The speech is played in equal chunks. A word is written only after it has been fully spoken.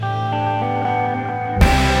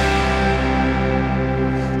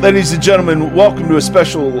Ladies and gentlemen, welcome to a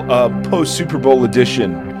special post-Super Bowl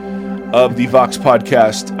edition of the Vox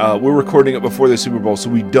Podcast. We're recording it before the Super Bowl, so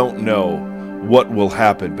we don't know what will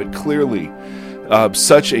happen. But clearly,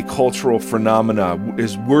 such a cultural phenomena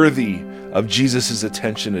is worthy of Jesus'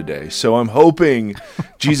 attention today. So I'm hoping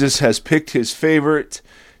Jesus has picked his favorite,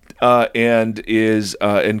 and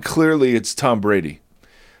clearly it's Tom Brady.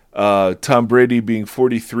 Tom Brady being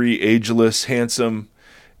 43, ageless, handsome,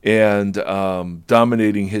 and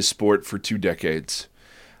dominating his sport for 2 decades.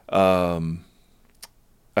 I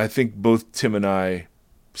think both Tim and I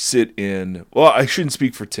sit in. Well, I shouldn't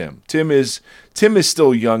speak for Tim. Tim is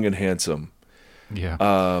still young and handsome. Yeah.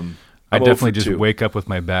 I definitely just wake up with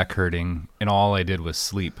my back hurting, and all I did was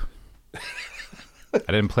sleep. I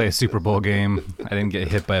didn't play a Super Bowl game. I didn't get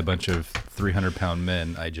hit by a bunch of 300-pound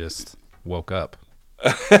men. I just woke up.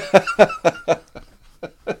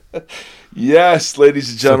 Yes, ladies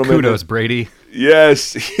and gentlemen. So kudos, Brady.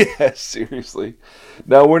 Yes, seriously.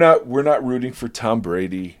 Now we're not rooting for Tom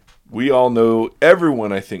Brady. We all know,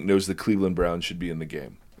 everyone I think knows the Cleveland Browns should be in the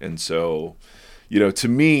game. And so, to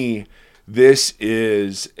me, this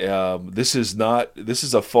is a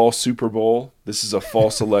false Super Bowl. This is a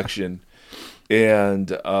false election.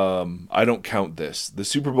 And I don't count this. The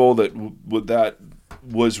Super Bowl that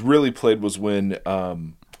was really played was when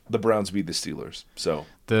the Browns beat the Steelers. So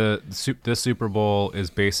the Super Bowl is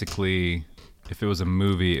basically, if it was a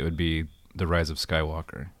movie, it would be The Rise of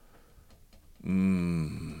Skywalker. I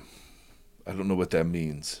don't know what that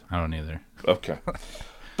means. I don't either. Okay.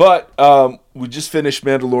 But we just finished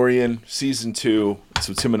Mandalorian Season 2,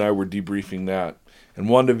 so Tim and I were debriefing that. And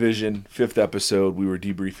WandaVision, 5th episode, we were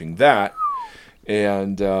debriefing that.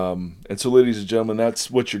 And so, ladies and gentlemen, that's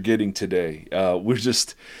what you're getting today.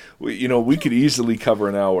 We could easily cover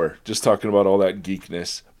an hour just talking about all that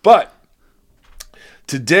geekness. But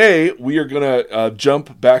today we are going to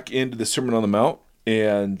jump back into the Sermon on the Mount.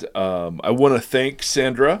 And I want to thank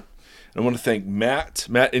Sandra. I want to thank Matt.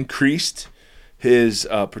 Matt increased his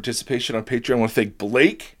participation on Patreon. I want to thank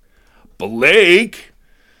Blake,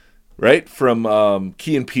 right, from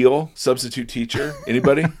Key and Peele, substitute teacher.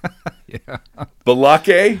 Anybody? Yeah.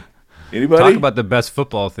 Balake? Anybody? Talk about the best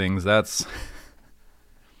football things. Have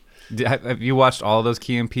you watched all of those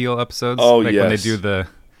Key and Peele episodes? Oh, yes. When they do the...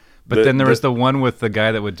 But then there was the one with the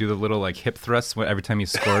guy that would do the little hip thrusts every time he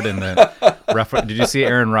scored in the Did you see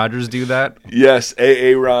Aaron Rodgers do that? Yes,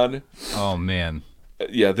 Aaron. Oh, man.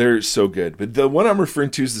 Yeah, they're so good. But the one I'm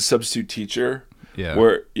referring to is the substitute teacher. Yeah.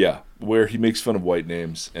 Where he makes fun of white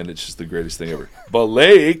names, and it's just the greatest thing ever.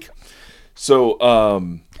 Balake. So,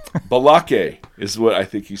 Balake is what I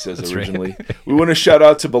think he says. That's originally. Right. We want to shout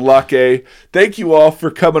out to Balake. Thank you all for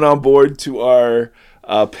coming on board to our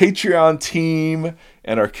Patreon team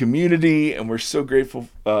and our community, and we're so grateful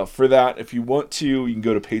for that. If you want to, you can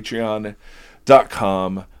go to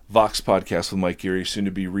patreon.com, Vox Podcast with Mike Geary, soon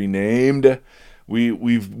to be renamed.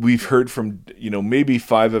 We've heard from maybe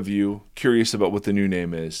 5 of you curious about what the new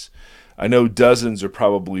name is. I know dozens are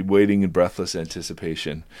probably waiting in breathless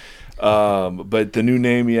anticipation. But the new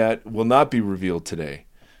name yet will not be revealed today.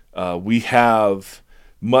 We have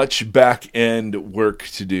much back-end work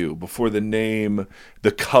to do before the name,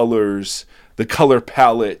 the colors, the color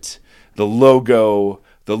palette, the logo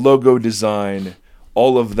design,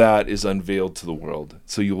 all of that is unveiled to the world.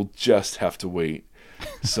 So you'll just have to wait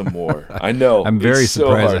some more. I know. I'm very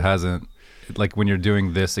surprised it hasn't, when you're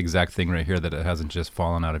doing this exact thing right here, that it hasn't just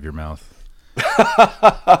fallen out of your mouth.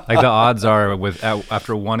 The odds are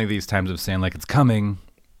after one of these times of saying it's coming.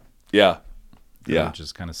 Yeah. It would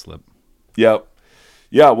just kind of slip. Yep.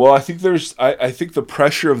 Yeah. Well, I think I think the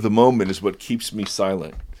pressure of the moment is what keeps me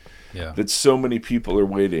silent. Yeah. That so many people are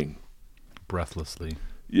waiting. Breathlessly.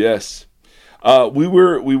 Yes. We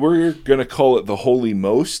were gonna call it the Holy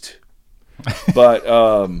Most, but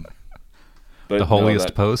the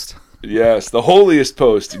holiest post. Yes, the holiest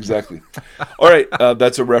post, exactly. All right,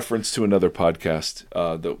 that's a reference to another podcast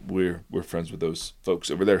that we're friends with those folks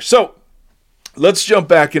over there. So let's jump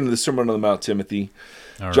back into the Sermon on the Mount, Timothy.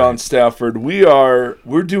 All John right. Stafford.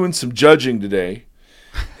 We're doing some judging today,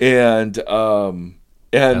 and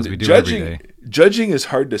As we do every day. Judging is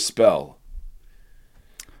hard to spell.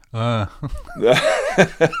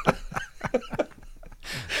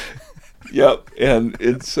 Yep,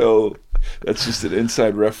 and so that's just an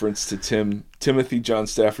inside reference to Timothy John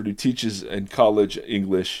Stafford, who teaches in college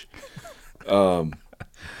English. I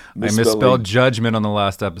misspelled judgment on the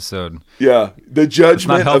last episode. Yeah, the judgment. It's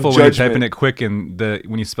not helpful of when judgment. you're typing it quick, and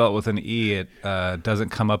when you spell it with an E, it doesn't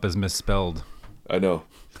come up as misspelled. I know.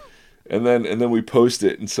 And then we post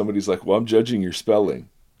it, and somebody's like, "Well, I'm judging your spelling."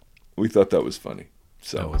 We thought that was funny.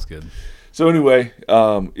 So that was good. So anyway,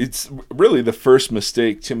 it's really the first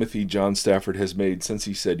mistake Timothy John Stafford has made since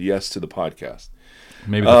he said yes to the podcast.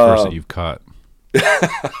 Maybe the first that you've caught.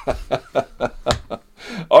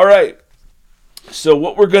 All right. So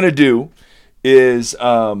what we're going to do is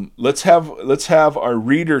let's have our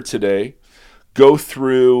reader today go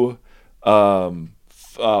through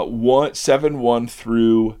 7:1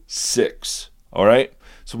 through 6. All right.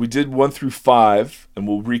 So we did 1 through 5, and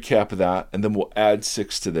we'll recap that, and then we'll add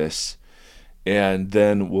 6 to this, and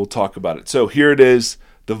then we'll talk about it. So here it is,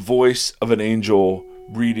 the voice of an angel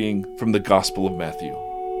reading from the Gospel of Matthew.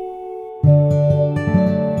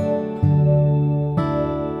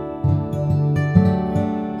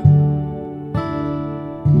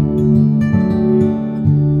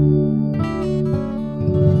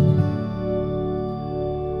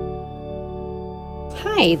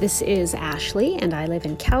 Hi, this is Ashley, and I live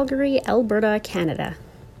in Calgary, Alberta, Canada.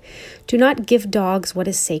 Do not give dogs what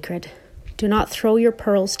is sacred. Do not throw your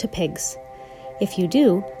pearls to pigs. If you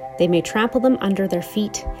do, they may trample them under their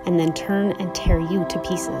feet and then turn and tear you to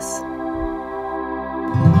pieces.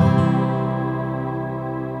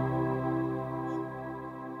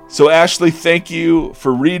 So Ashley, thank you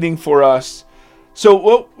for reading for us.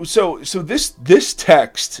 So this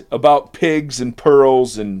text about pigs and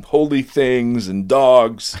pearls and holy things and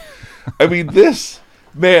dogs, I mean, this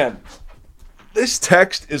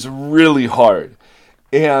text is really hard,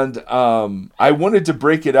 and I wanted to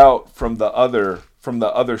break it out from the other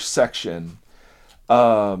section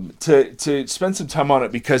to spend some time on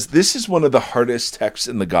it, because this is one of the hardest texts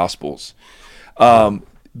in the Gospels.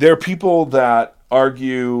 There are people that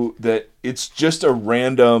argue that it's just a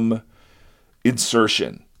random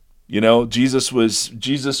insertion. Jesus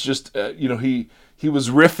just he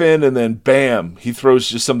was riffing, and then bam, he throws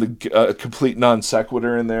just something, a complete non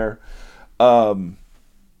sequitur in there.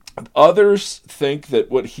 Others think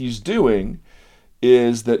that what he's doing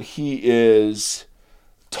is that he is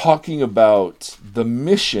talking about the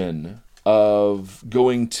mission of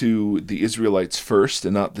going to the Israelites first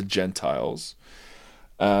and not the Gentiles.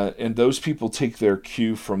 And those people take their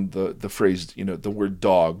cue from the phrase, the word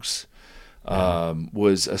dogs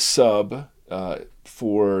was a sub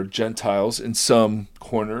for Gentiles in some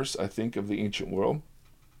corners, I think, of the ancient world.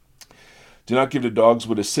 Do not give to dogs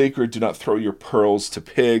what is sacred. Do not throw your pearls to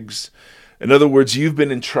pigs. In other words, you've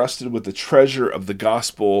been entrusted with the treasure of the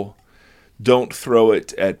gospel. Don't throw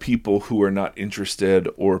it at people who are not interested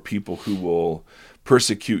or people who will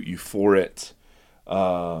persecute you for it.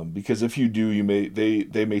 Because if you do,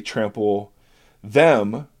 they may trample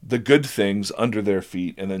them, the good things, under their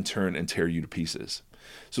feet and then turn and tear you to pieces.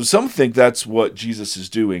 So some think that's what Jesus is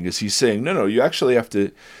doing, is he's saying, no, you actually have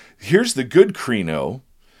to, here's the good krino.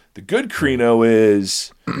 The good krino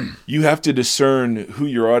is you have to discern who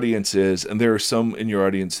your audience is, and there are some in your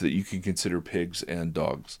audience that you can consider pigs and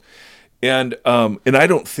dogs. And I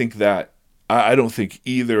don't think that, I don't think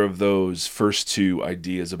either of those first two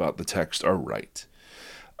ideas about the text are right.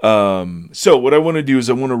 So what I want to do is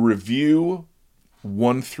I want to review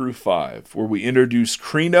 1 through 5, where we introduce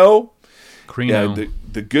krino.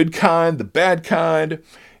 The good kind, the bad kind,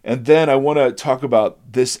 and then I want to talk about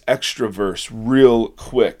this extra verse real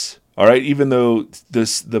quick. All right, even though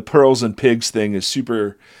the pearls and pigs thing is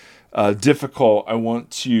super difficult, I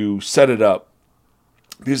want to set it up,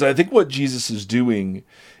 because I think what Jesus is doing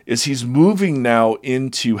is he's moving now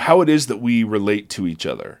into how it is that we relate to each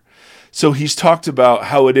other. So he's talked about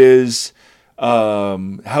how it is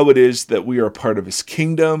that we are a part of his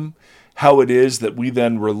kingdom, how it is that we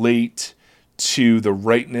then relate to the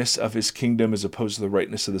rightness of his kingdom as opposed to the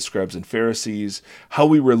rightness of the scribes and Pharisees, how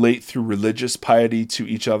we relate through religious piety to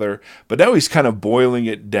each other. But now he's kind of boiling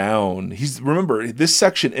it down. Remember, this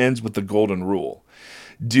section ends with the golden rule: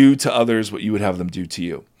 do to others what you would have them do to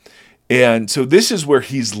you. And so this is where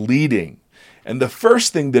he's leading. And the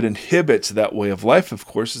first thing that inhibits that way of life, of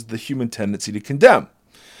course, is the human tendency to condemn.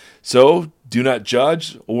 So do not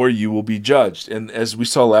judge, or you will be judged. And as we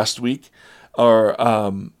saw last week,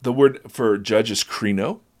 the word for judge is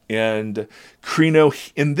krino. And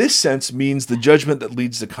krino, in this sense, means the judgment that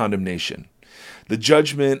leads to condemnation. The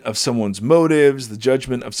judgment of someone's motives, the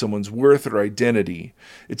judgment of someone's worth or identity.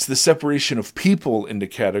 It's the separation of people into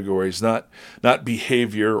categories, not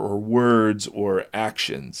behavior or words or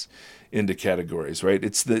actions into categories, right?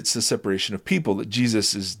 It's the separation of people that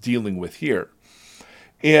Jesus is dealing with here.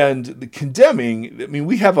 And the condemning,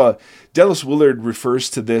 we have Dallas Willard refers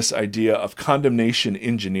to this idea of condemnation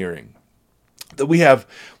engineering. That we have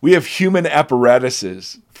human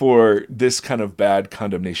apparatuses for this kind of bad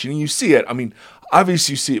condemnation. And you see it,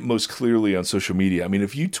 obviously you see it most clearly on social media.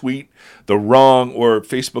 If you tweet the wrong or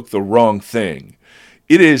Facebook the wrong thing,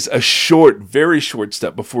 it is a very short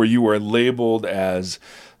step before you are labeled as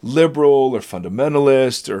liberal or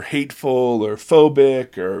fundamentalist or hateful or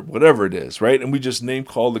phobic or whatever it is, right? And we just name,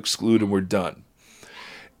 call, exclude, and we're done.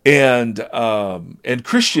 And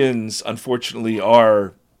Christians, unfortunately,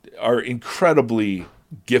 are incredibly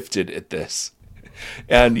gifted at this.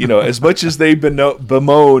 And, as much as they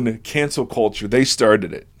bemoan cancel culture, they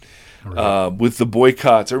started it with the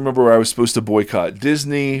boycotts. I remember where I was supposed to boycott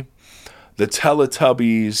Disney, the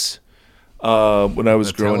Teletubbies, when I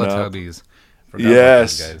was growing up.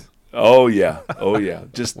 Yes. Oh yeah.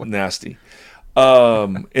 Just nasty.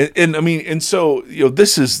 So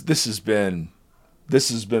this has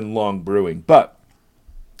been long brewing, but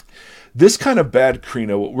this kind of bad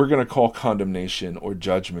krino, what we're going to call condemnation or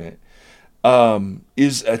judgment,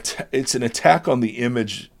 it's an attack on the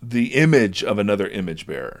image of another image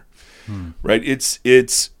bearer, right?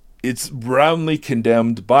 It's roundly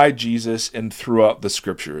condemned by Jesus and throughout the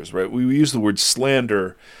scriptures, right? We use the word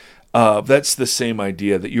slander. That's the same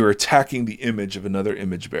idea, that you're attacking the image of another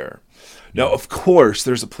image bearer. Now, of course,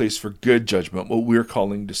 there's a place for good judgment, what we're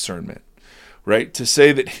calling discernment, right? To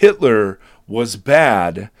say that Hitler was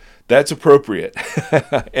bad, that's appropriate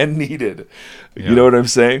and needed. Yeah. You know what I'm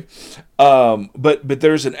saying? But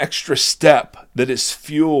there's an extra step that is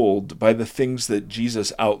fueled by the things that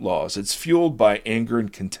Jesus outlaws. It's fueled by anger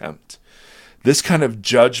and contempt. This kind of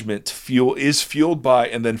judgment is fueled by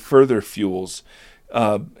and then further fuels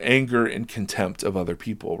anger and contempt of other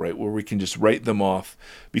people, right? Where we can just write them off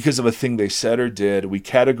because of a thing they said or did. We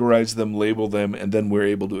categorize them, label them, and then we're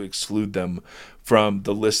able to exclude them from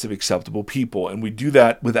the list of acceptable people. And we do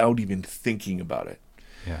that without even thinking about it.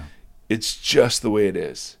 Yeah. It's just the way it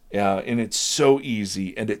is. And it's so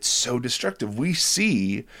easy and it's so destructive. We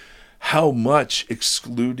see how much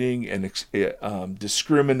excluding and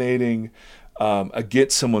discriminating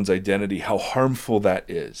against someone's identity, how harmful that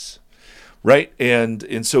is. Right?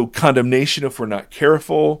 And so condemnation, if we're not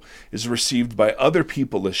careful, is received by other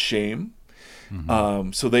people as shame.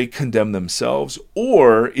 Mm-hmm. So they condemn themselves,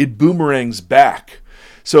 or it boomerangs back.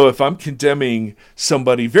 So if I'm condemning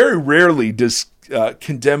somebody, very rarely does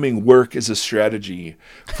condemning work as a strategy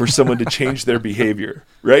for someone to change their behavior,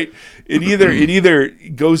 right? It either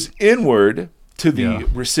goes inward to the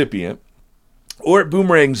recipient, or it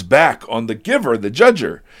boomerangs back on the giver, the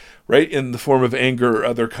judger, right, in the form of anger or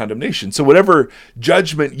other condemnation. So whatever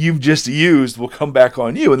judgment you've just used will come back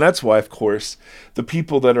on you. And that's why, of course, the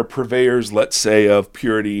people that are purveyors, let's say, of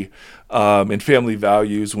purity and family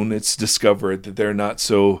values, when it's discovered that they're not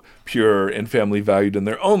so pure and family valued in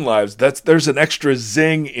their own lives, there's an extra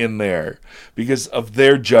zing in there because of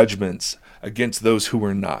their judgments against those who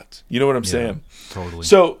are not. You know what I'm saying? Totally.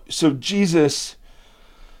 So Jesus...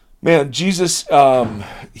 Man, Jesus,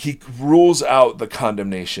 he rules out the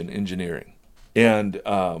condemnation engineering. And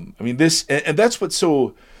that's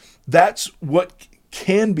what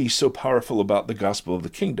can be so powerful about the gospel of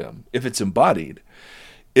the kingdom, if it's embodied,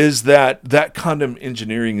 is that condom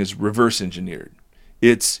engineering is reverse engineered.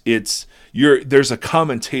 There's a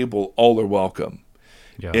common table, all are welcome.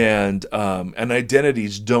 Yeah. And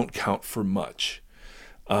identities don't count for much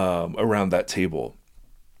around that table.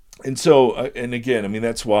 And so, and again,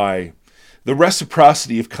 that's why the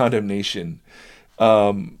reciprocity of condemnation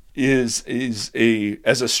is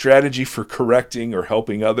as a strategy for correcting or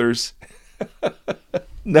helping others,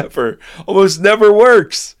 almost never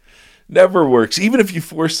works. Never works. Even if you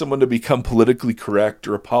force someone to become politically correct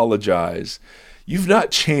or apologize, you've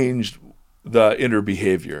not changed the inner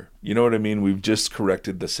behavior. You know what I mean? We've just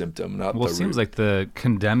corrected the symptom, not the root. Well, it seems like the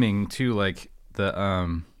condemning too, like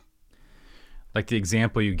the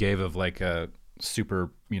example you gave of like a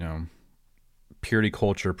super, purity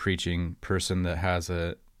culture preaching person that has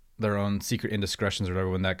their own secret indiscretions or whatever,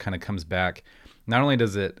 when that kind of comes back, not only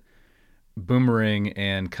does it boomerang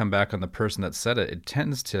and come back on the person that said it, it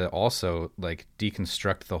tends to also like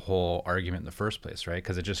deconstruct the whole argument in the first place, right?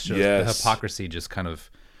 Because it just shows the hypocrisy just kind of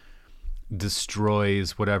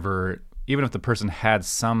destroys whatever, even if the person had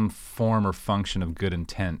some form or function of good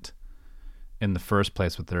intent in the first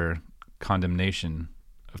place with their condemnation,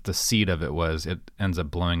 if the seed of it ends up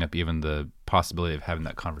blowing up even the possibility of having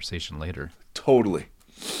that conversation later. Totally.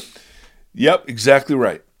 Yep, exactly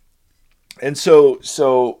right. And so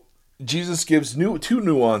Jesus gives two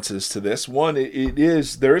nuances to this. One,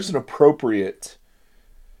 there is an appropriate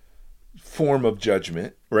form of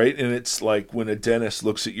judgment, right? And it's like when a dentist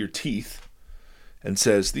looks at your teeth and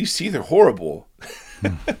says, "These teeth are horrible."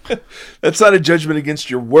 That's not a judgment against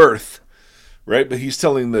your worth, right? But he's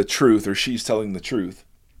telling the truth, or she's telling the truth.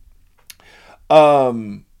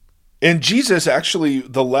 And Jesus actually,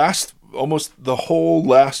 almost the whole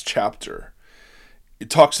last chapter it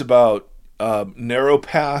talks about narrow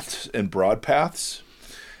paths and broad paths,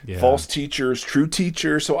 false teachers, true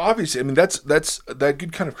teachers. So obviously, I mean, that's that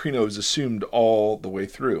good kind of Crino is assumed all the way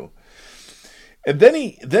through. And then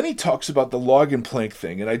he talks about the log and plank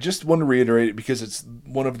thing, and I just want to reiterate it because it's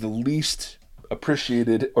one of the least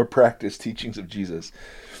appreciated or practiced teachings of Jesus.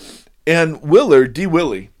 And Willard, D.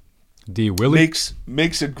 Willie,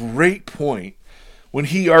 makes a great point when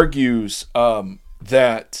he argues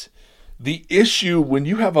that the issue when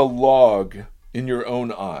you have a log in your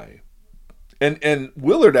own eye, and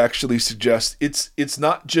Willard actually suggests it's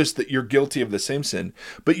not just that you're guilty of the same sin,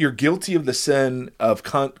 but you're guilty of the sin of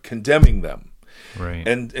condemning them. Right.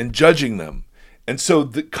 And judging them. And so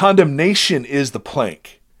the condemnation is the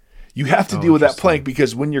plank. You have to deal with that plank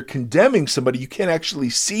because when you're condemning somebody, you can't actually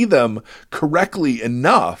see them correctly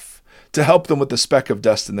enough to help them with the speck of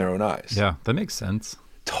dust in their own eyes. Yeah, that makes sense.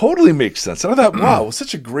 Totally makes sense. And I thought, wow,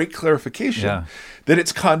 such a great clarification that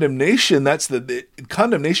it's condemnation. That's the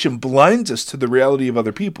condemnation blinds us to the reality of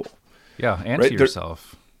other people. Yeah, and to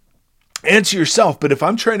yourself. And to yourself. But if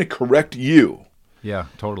I'm trying to correct you. Yeah,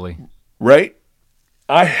 totally. Right?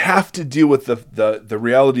 I have to deal with the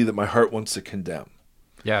reality that my heart wants to condemn.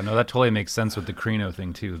 Yeah, no, that totally makes sense with the Crino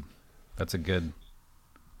thing too. That's a good.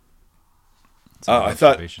 I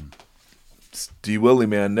thought D. Willie,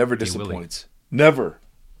 man, never disappoints. Never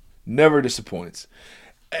disappoints.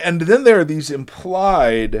 And then there are these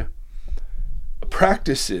implied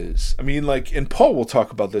practices. I mean, like, and Paul will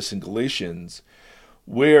talk about this in Galatians,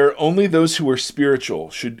 where only those who are spiritual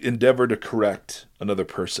should endeavor to correct another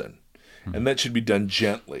person. And that should be done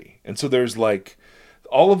gently. And so there's like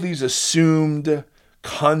all of these assumed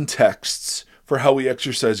contexts for how we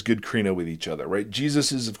exercise good Crino with each other, right?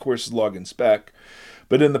 Jesus is, of course, log and speck.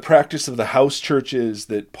 But in the practice of the house churches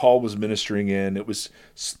that Paul was ministering in, it was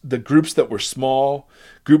the groups that were small,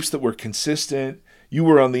 groups that were consistent. You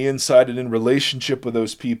were on the inside and in relationship with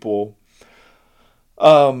those people.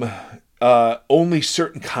 Only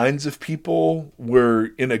certain kinds of people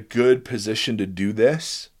were in a good position to do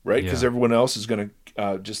this, right? Because everyone else is going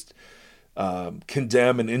to just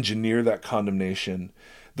condemn and engineer that condemnation.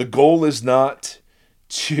 The goal is not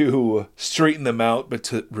to straighten them out, but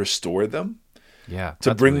to restore them. Yeah,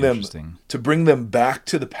 to bring them back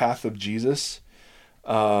to the path of Jesus.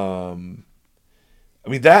 I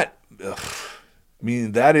mean that's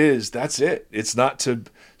it. It's not to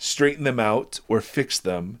straighten them out or fix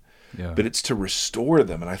them. Yeah. But it's to restore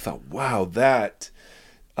them. And I thought, wow, that,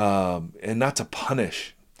 and not to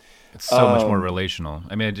punish. It's so much more relational.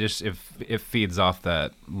 I mean, it feeds off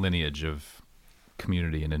that lineage of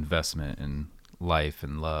community and investment and life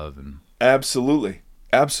and love. And Absolutely.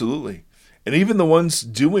 And even the ones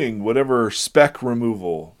doing whatever speck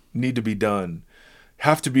removal need to be done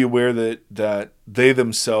have to be aware that they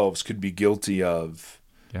themselves could be guilty of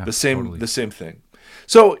the same thing.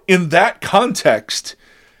 So in that context,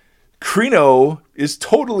 Crino is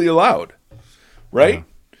totally allowed, right?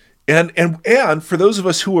 Yeah. And for those of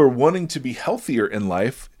us who are wanting to be healthier in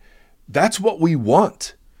life, that's what we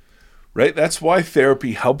want, right? That's why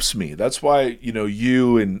therapy helps me. That's why,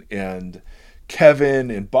 you and Kevin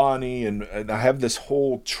and Bonnie and I have this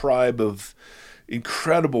whole tribe of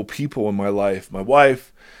incredible people in my life, my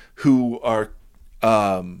wife, who are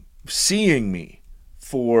seeing me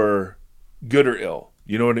for good or ill,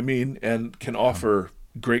 you know what I mean? And can offer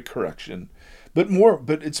great correction, but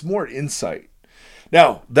it's more insight.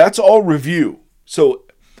 Now, that's all review. So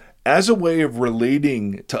as a way of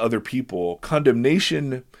relating to other people,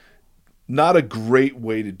 condemnation, not a great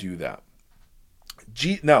way to do that.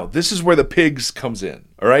 Now, this is where the pigs comes in,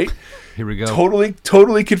 all right? Here we go.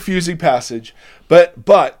 Totally confusing passage,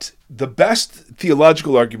 but the best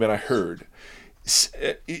theological argument I heard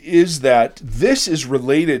is that this is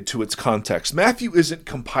related to its context. Matthew isn't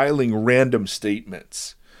compiling random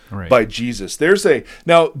statements by Jesus. There's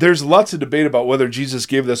lots of debate about whether Jesus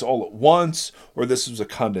gave this all at once or this was a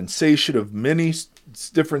condensation of many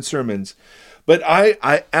different sermons. But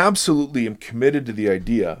I absolutely am committed to the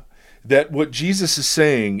idea that what Jesus is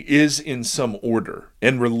saying is in some order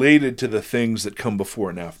and related to the things that come before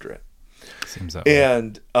and after it. Seems that way.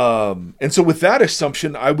 And so with that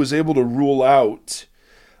assumption, I was able to rule out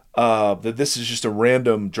that this is just a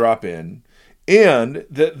random drop-in and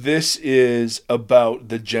that this is about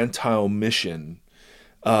the Gentile mission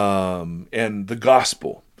and the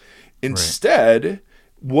gospel. Instead,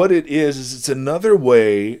 what it is it's another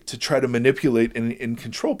way to try to manipulate and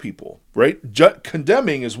control people, right?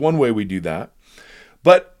 Condemning is one way we do that.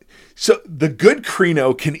 But so the good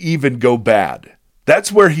Crino can even go bad.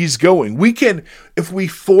 That's where he's going. We can, if we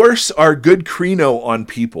force our good Crino on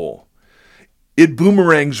people, it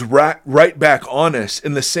boomerangs right back on us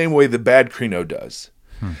in the same way the bad Krino does.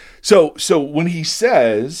 So when he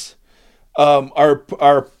says, do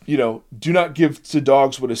not give to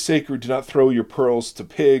dogs what is sacred, do not throw your pearls to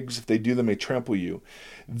pigs, if they do, they may trample you.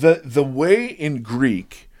 The way in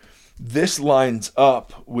Greek, this lines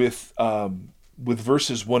up with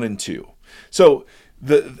verses 1 and 2. So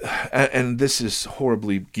and this is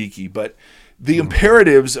horribly geeky, but the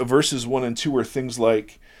imperatives of verses 1 and 2 are things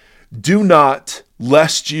like, do not,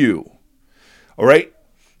 lest you. All right?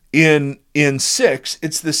 In 6,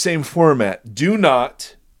 it's the same format. Do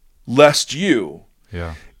not, lest you.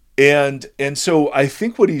 Yeah. And so I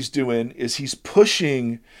think what he's doing is he's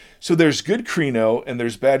pushing. So there's good Krino and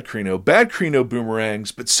there's bad Krino. Bad Krino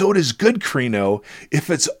boomerangs, but so does good Krino if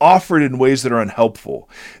it's offered in ways that are unhelpful.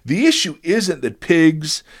 The issue isn't that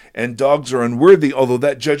pigs and dogs are unworthy, although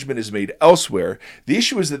that judgment is made elsewhere. The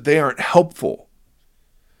issue is that they aren't helpful.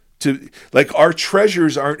 Like our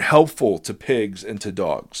treasures aren't helpful to pigs and to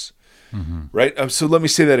dogs, right? So let me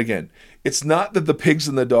say that again. It's not that the pigs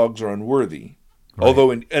and the dogs are unworthy, right,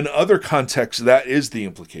 although in other contexts that is the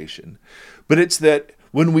implication. But it's that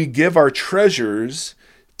when we give our treasures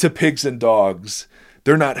to pigs and dogs,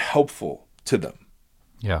 they're not helpful to them.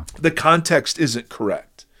 Yeah. The context isn't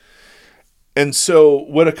correct. And so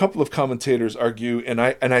what a couple of commentators argue, and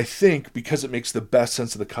I think because it makes the best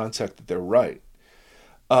sense of the context that they're right,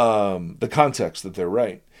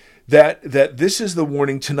 that this is the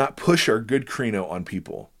warning to not push our good Krino on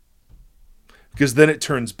people, because then it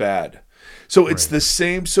turns bad. So it's the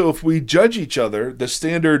same. So if we judge each other, the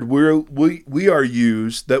standard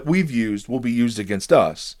that we've used will be used against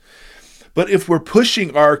us. But if we're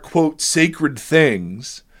pushing our, quote, sacred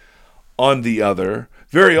things on the other,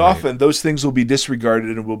 very often those things will be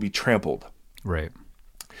disregarded and will be trampled. Right.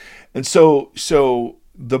 And so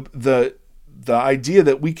the idea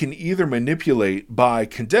that we can either manipulate by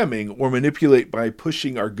condemning or manipulate by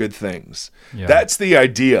pushing our good things. Yeah. That's the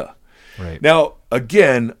idea. Right. Now,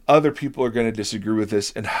 again, other people are going to disagree with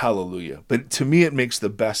this, and hallelujah. But to me, it makes the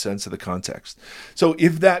best sense of the context. So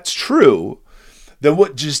if that's true, then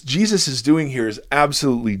what Jesus is doing here is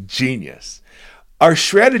absolutely genius. Our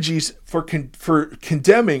strategies for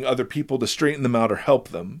condemning other people to straighten them out or help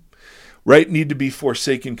them, right, need to be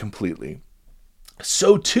forsaken completely.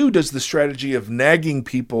 So too does the strategy of nagging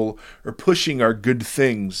people or pushing our good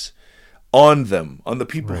things on them, on the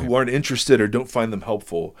people who aren't interested or don't find them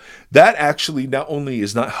helpful. That actually not only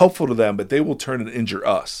is not helpful to them, but they will turn and injure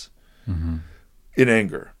us in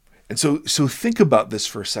anger. And so think about this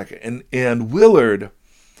for a second. And Willard,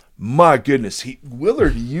 my goodness,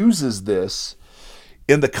 Willard uses this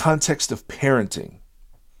in the context of parenting.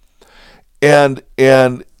 And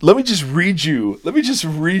let me just read you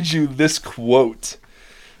this quote.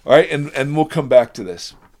 All right, and we'll come back to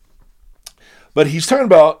this. But he's talking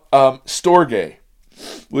about storge,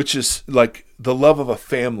 which is like the love of a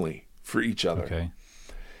family for each other. Okay.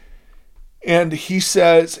 And he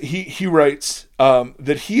says, he writes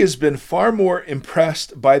that he has been far more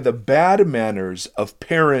impressed by the bad manners of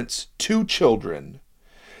parents to children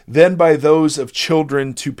than by those of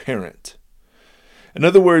children to parent. In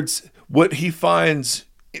other words, what he finds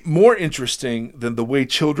more interesting than the way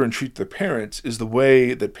children treat their parents is the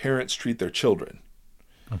way that parents treat their children.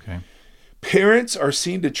 Okay. Parents are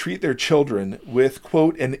seen to treat their children with,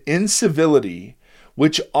 quote, an incivility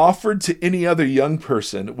which, offered to any other young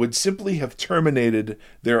person, would simply have terminated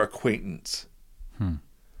their acquaintance.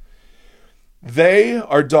 They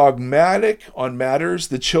are dogmatic on matters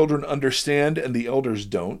the children understand and the elders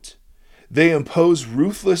don't. They impose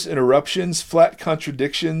ruthless interruptions, flat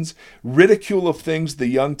contradictions, ridicule of things the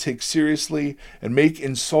young take seriously, and make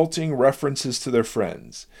insulting references to their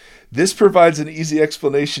friends. This provides an easy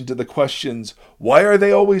explanation to the questions, why are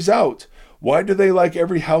they always out? Why do they like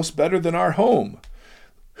every house better than our home?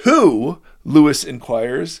 Who, Lewis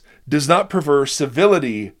inquires, does not prefer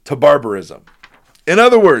civility to barbarism? In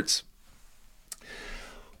other words,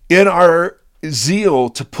 in our zeal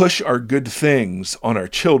to push our good things on our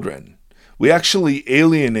children, we actually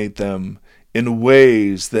alienate them in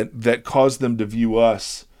ways that cause them to view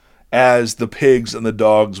us as the pigs and the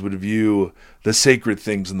dogs would view the sacred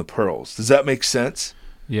things and the pearls. Does that make sense?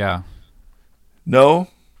 Yeah. No?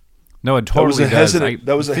 No, it totally does.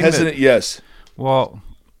 That was a hesitant yes. Well,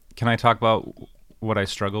 can I talk about what I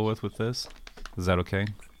struggle with this? Is that okay?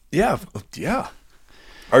 Yeah.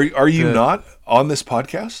 Are you not on this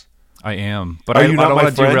podcast? I am, but I don't want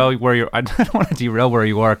to derail where you're. I don't want to derail where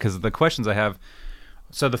you are, because the questions I have.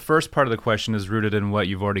 So the first part of the question is rooted in what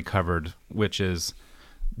you've already covered, which is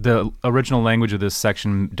the original language of this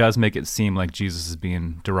section does make it seem like Jesus is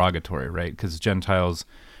being derogatory, right? Because Gentiles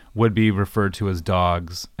would be referred to as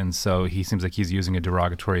dogs, and so he seems like he's using a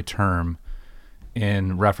derogatory term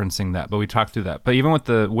in referencing that. But we talked through that. But even with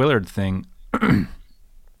the Willard thing,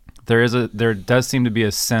 there does seem to be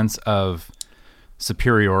a sense of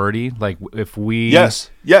superiority. Like if we, yes,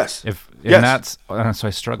 and that's so I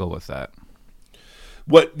struggle with that.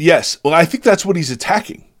 Yes. Well, I think that's what he's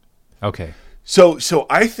attacking. Okay. So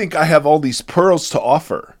I think I have all these pearls to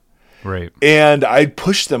offer, right? And I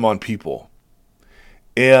push them on people,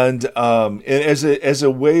 and as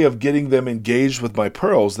a way of getting them engaged with my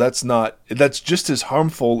pearls, that's just as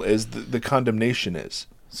harmful as the condemnation is.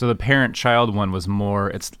 So the parent-child one was more.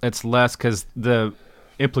 It's less because the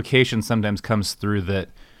implication sometimes comes through that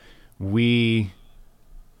we.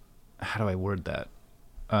 How do I word that?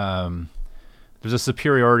 There's a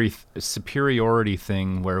superiority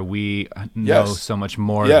thing where we know so much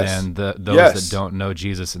more than those that don't know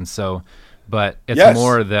Jesus, and so, but it's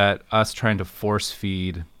more that us trying to force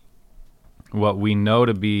feed what we know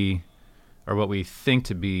to be, or what we think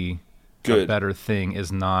to be, a better thing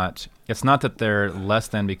is not. It's not that they're less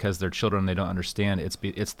than because they're children and they don't understand.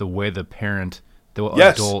 It's the way the parent, the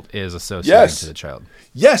adult, is associating to the child.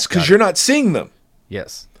 Yes, because you're not seeing them.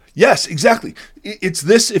 Yes. Yes, exactly. It's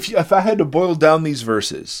this. If I had to boil down these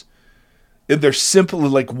verses in their simple,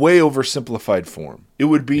 like way oversimplified form, it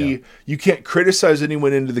would be you can't criticize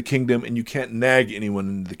anyone into the kingdom and you can't nag anyone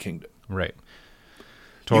into the kingdom. Right.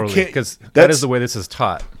 Totally. Because that is the way this is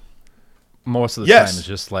taught. Most of the time, it's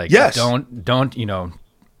just like don't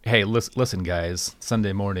hey, listen, guys.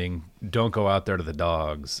 Sunday morning, don't go out there to the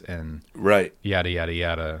dogs and yada yada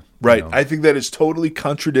yada. Right. I think that is totally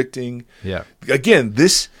contradicting. Yeah. Again,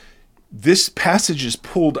 this passage is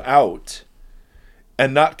pulled out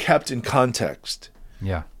and not kept in context.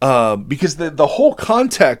 Yeah. Because the whole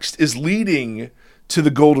context is leading to the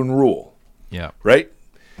golden rule. Yeah. Right.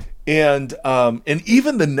 And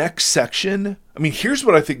even the next section. I mean, here's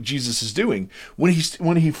what I think Jesus is doing when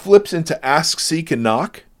he flips into ask, seek, and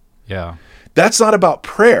knock. Yeah. That's not about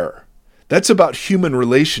prayer. That's about human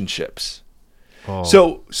relationships. Oh.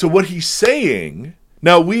 So what he's saying,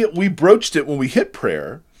 now we broached it when we hit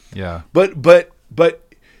prayer. Yeah.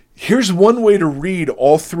 But here's one way to read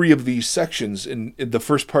all three of these sections in the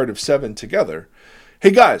first part of 7 together.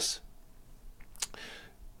 Hey guys,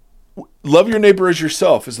 love your neighbor as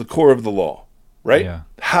yourself is the core of the law, right? Yeah.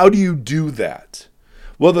 How do you do that?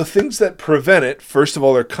 Well, the things that prevent it, first of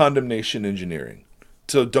all, are condemnation engineering.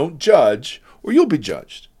 So don't judge or you'll be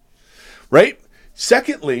judged, right?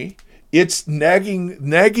 Secondly, it's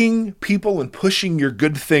nagging people and pushing your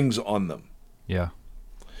good things on them. Yeah.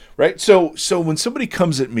 Right? So when somebody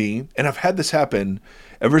comes at me, and I've had this happen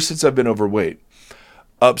ever since I've been overweight,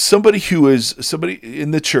 somebody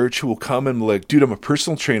in the church who will come and be like, dude, I'm a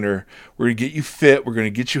personal trainer. We're going to get you fit. We're going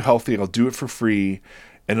to get you healthy. I'll do it for free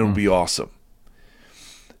and it'll be awesome.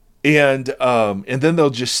 And then they'll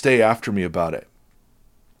just stay after me about it.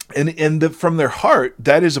 And from their heart,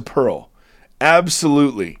 that is a pearl.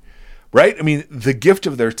 Absolutely. Right? I mean, the gift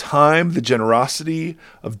of their time, the generosity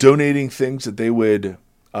of donating things that they would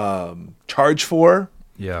charge for.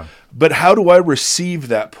 Yeah. But how do I receive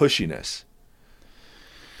that pushiness?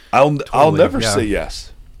 I'll never say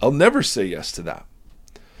yes. I'll never say yes to that.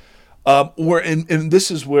 And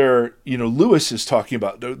this is where, Lewis is talking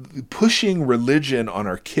about pushing religion on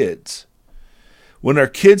our kids. When our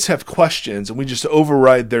kids have questions and we just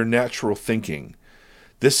override their natural thinking,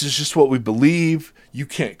 this is just what we believe. You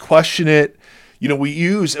can't question it.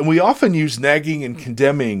 We often use nagging and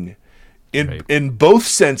condemning in both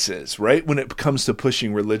senses, right? When it comes to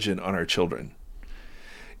pushing religion on our children.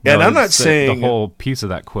 And I'm not saying the whole piece of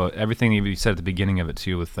that quote, everything you said at the beginning of it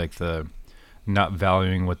too, with like the not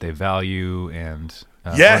valuing what they value and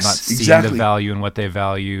or not seeing the value in what they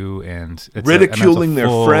value and ridiculing their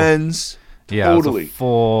friends. Yeah, totally. It's a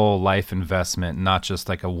full life investment, not just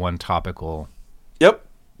like a one topical. Yep.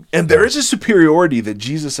 And there is a superiority that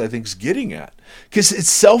Jesus, I think, is getting at. Because it's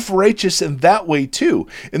self-righteous in that way, too.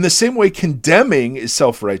 In the same way condemning is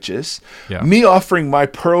self-righteous, me offering my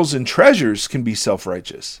pearls and treasures can be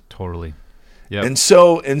self-righteous. Totally. Yep. And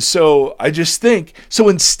so I just think,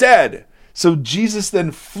 so Jesus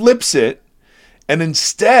then flips it, and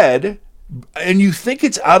instead, and you think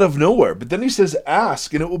it's out of nowhere, but then he says,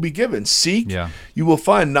 ask, and it will be given. Seek, you will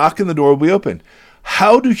find. Knock, and the door will be open.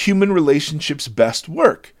 How do human relationships best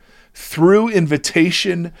work? Through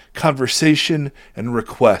invitation, conversation, and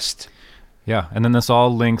request. Yeah, and then this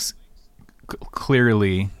all links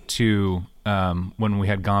clearly to when we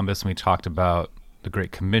had Gombis and we talked about the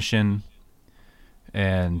Great Commission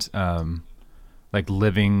and like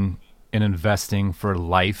living and investing for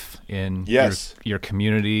life in your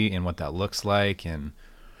community and what that looks like. And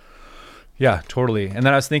Yeah, totally. And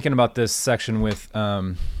then I was thinking about this section with,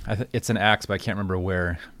 it's in Acts, but I can't remember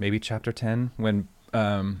where. Maybe chapter 10, when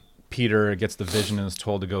Peter gets the vision and is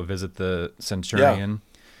told to go visit the centurion.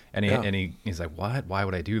 Yeah. And he's like, what? Why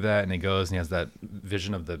would I do that? And he goes and he has that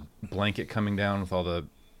vision of the blanket coming down with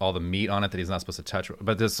all the meat on it that he's not supposed to touch.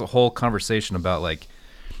 But this whole conversation about like,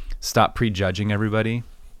 stop prejudging everybody.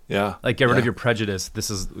 Yeah. Like get rid of your prejudice. This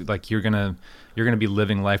is like you're gonna be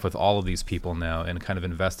living life with all of these people now and kind of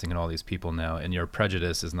investing in all these people now, and your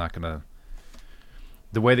prejudice is not gonna.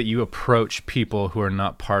 The way that you approach people who are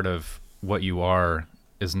not part of what you are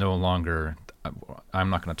is no longer. I'm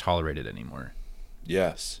not going to tolerate it anymore.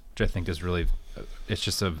 Yes. Which I think is really. It's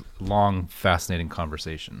just a long, fascinating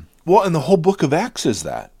conversation. Well, and the whole book of Acts is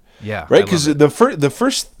that. Yeah. Right, because the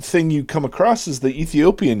first thing you come across is the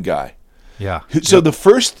Ethiopian guy. Yeah. So the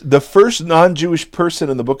first non-Jewish person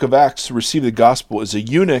in the book of Acts to receive the gospel is a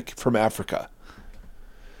eunuch from Africa.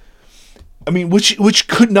 I mean, which you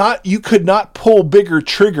could not pull bigger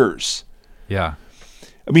triggers. Yeah.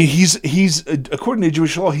 I mean, he's according to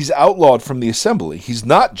Jewish law, he's outlawed from the assembly. He's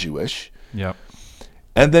not Jewish. Yep.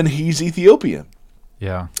 And then he's Ethiopian.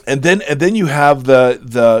 Yeah. And then you have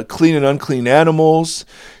the clean and unclean animals.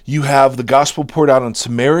 You have the gospel poured out on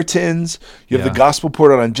Samaritans. You have the gospel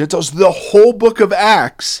poured out on Gentiles. The whole book of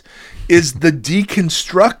Acts is the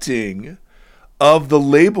deconstructing of the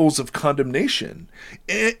labels of condemnation.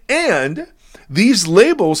 And these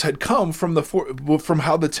labels had come from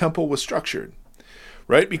how the temple was structured,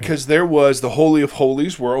 right? Because there was the Holy of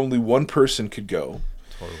Holies where only one person could go.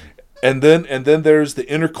 Totally. And then there's the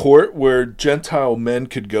inner court where Gentile men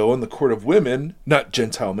could go, and the court of women, not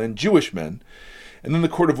Gentile men, Jewish men. And then the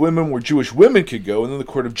court of women where Jewish women could go, and then the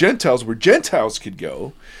court of Gentiles where Gentiles could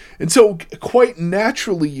go. And so quite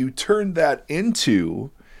naturally you turn that into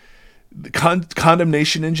the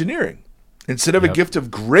condemnation engineering. Instead of a gift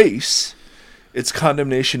of grace, it's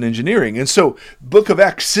condemnation engineering. And so Book of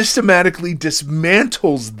Acts systematically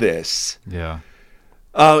dismantles this. Yeah.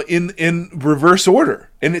 In reverse order.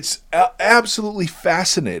 And it's absolutely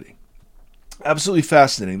fascinating. Absolutely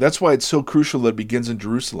fascinating. That's why it's so crucial that it begins in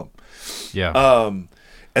Jerusalem. Yeah.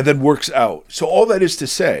 And then works out. So all that is to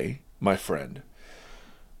say, my friend,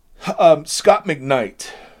 Scott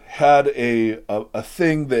McKnight had a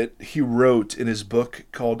thing that he wrote in his book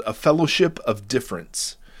called A Fellowship of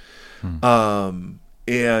Difference. And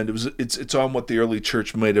it's on what the early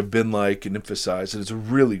church might have been like and emphasized. And it's a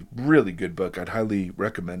really, really good book. I'd highly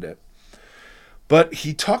recommend it. But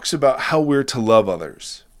he talks about how we're to love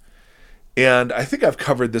others. And I think I've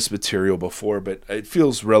covered this material before, but it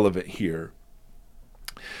feels relevant here.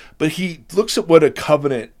 But he looks at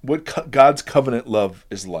what God's covenant love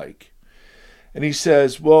is like. And he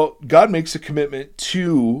says, well, God makes a commitment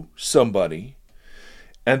to somebody,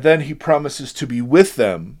 and then he promises to be with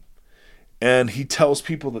them. And he tells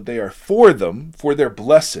people that they are for them, for their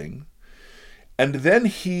blessing. And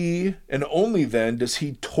then and only then, does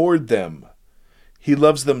he toward them. He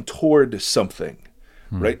loves them toward something,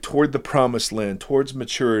 right? Toward the promised land, towards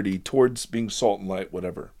maturity, towards being salt and light,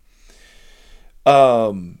 whatever.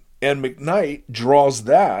 And McKnight draws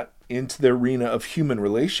that into the arena of human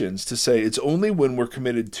relations to say it's only when we're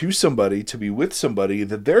committed to somebody, to be with somebody,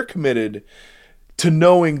 that they're committed to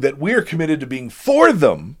knowing that we're committed to being for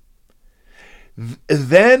them.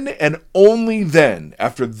 Then and only then,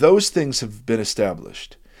 after those things have been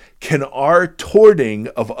established, can our towarding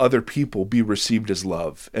of other people be received as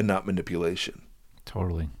love and not manipulation.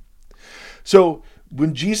 Totally. So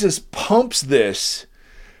when Jesus pumps this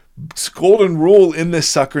golden rule in this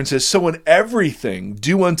sucker and says, so in everything,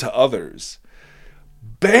 do unto others,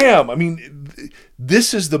 bam! I mean,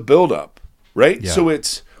 this is the buildup, right? Yeah. So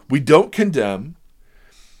we don't condemn,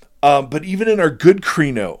 but even in our good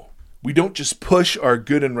krino, we don't just push our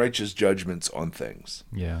good and righteous judgments on things.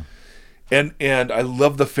 Yeah. And I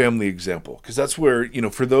love the family example, because that's where,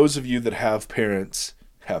 for those of you that have parents,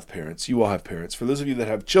 you all have parents. For those of you that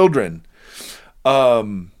have children,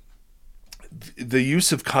 the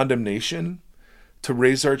use of condemnation to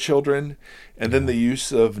raise our children, and then the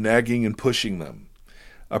use of nagging and pushing them,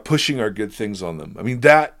 pushing our good things on them. I mean,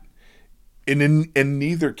 that, in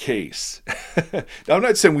neither case, now I'm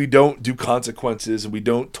not saying we don't do consequences and we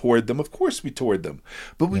don't toward them. Of course we toward them.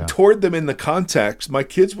 But we toward them in the context. My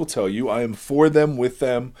kids will tell you I am for them, with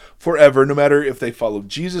them, forever, no matter if they follow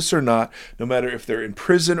Jesus or not, no matter if they're in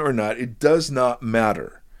prison or not. It does not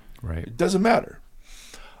matter. Right. It doesn't matter.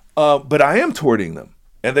 But I am towarding them.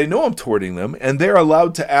 And they know I'm towarding them. And they're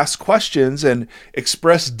allowed to ask questions and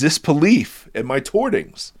express disbelief at my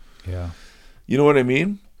towardings. Yeah. You know what I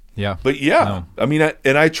mean? Yeah. But no. I mean,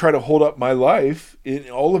 I try to hold up my life in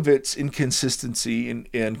all of its inconsistency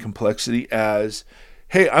and complexity as,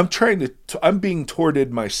 hey, I'm being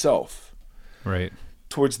towarded myself. Right.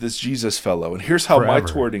 Towards this Jesus fellow. And here's how my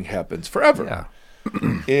towarding happens forever. Yeah.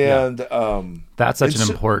 And that's such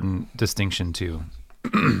an important distinction too.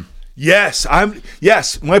 Yes,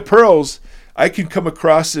 my pearls I can come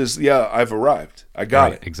across as I've arrived. I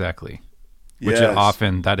got it. Exactly. Which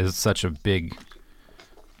often that is such a big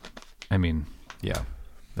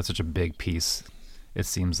that's such a big piece, it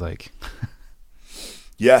seems like.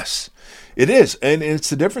 Yes, it is. And it's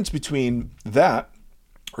the difference between that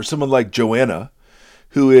or someone like Joanna,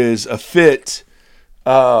 who is a fit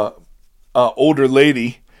older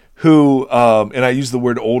lady who, and I use the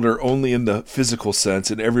word older only in the physical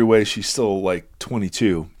sense. In every way, she's still like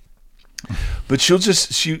 22. But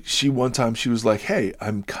she one time she was like, hey,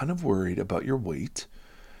 I'm kind of worried about your weight.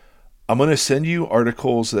 I'm going to send you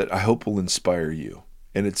articles that I hope will inspire you.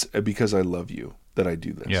 And it's because I love you that I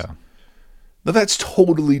do this. Yeah. Now that's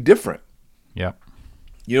totally different. Yeah.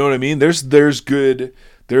 You know what I mean? There's good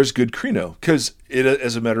Crino, because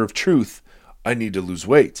as a matter of truth, I need to lose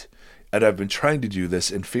weight. And I've been trying to do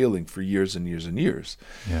this and failing for years and years and years.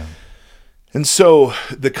 Yeah. And so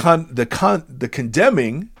the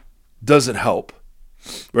condemning doesn't help,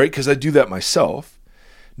 right? Because I do that myself.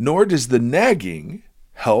 Nor does the nagging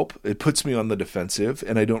help. It puts me on the defensive,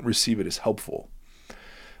 and I don't receive it as helpful.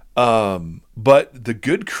 But the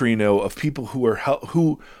good Crino of people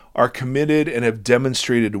who are committed and have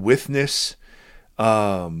demonstrated witness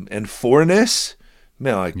and forness,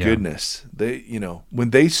 man, my goodness, they, when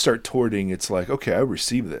they start towarding, it's like, okay, I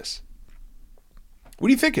receive this. What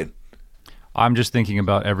are you thinking? I'm just thinking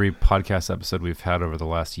about every podcast episode we've had over the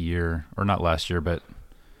last year, or not last year, but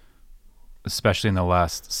especially in the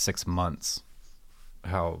last 6 months,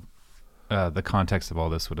 how the context of all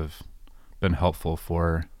this would have been helpful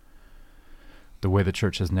for the way the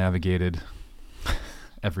church has navigated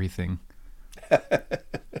everything.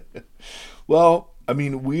 Well, I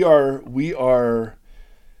mean, we are.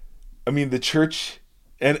 I mean, the church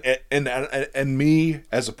and me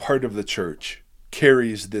as a part of the church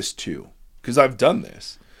carries this too, because I've done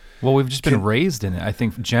this. Well, we've just been raised in it. I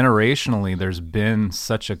think generationally, there's been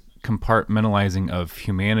such a compartmentalizing of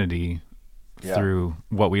humanity through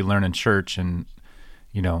what we learn in church, and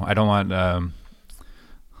I don't want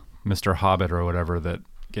Mr. Hobbit or whatever that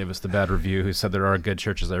gave us the bad review, who said there are good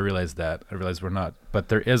churches. I realize we're not, but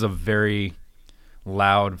there is a very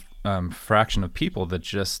loud fraction of people that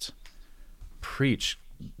just preach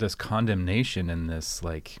this condemnation and this,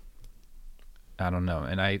 like, I don't know,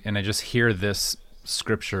 and I just hear this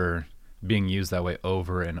scripture being used that way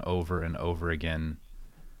over and over and over again,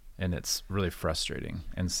 and it's really frustrating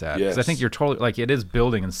and sad, because I think you're totally, like, it is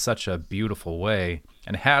building in such a beautiful way,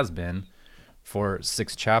 and has been for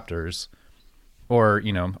 6 chapters, or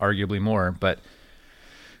arguably more, but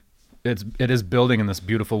it is building in this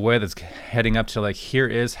beautiful way that's heading up to, like, here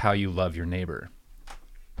is how you love your neighbor.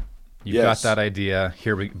 You've got that idea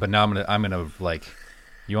here, but now I'm gonna like,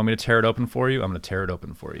 you want me to tear it open for you? I'm gonna tear it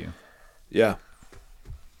open for you. Yeah.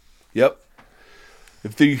 Yep.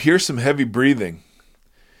 If you hear some heavy breathing,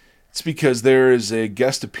 it's because there is a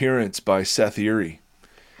guest appearance by Seth Erie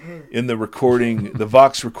in the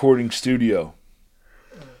Vox recording studio.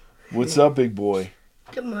 What's up, big boy?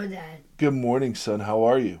 Good morning, Dad. Good morning, son. How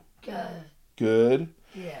are you? Good. Good?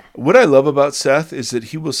 Yeah. What I love about Seth is that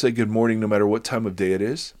he will say good morning no matter what time of day it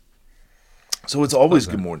is. So it's always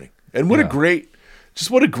good morning. And what a great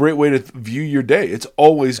way to view your day. It's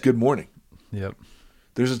always good morning. Yep.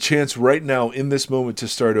 There's a chance right now in this moment to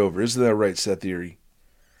start over. Isn't that right, Seth Erie?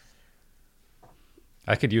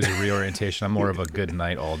 I could use a reorientation. I'm more of a good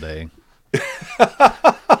night all day.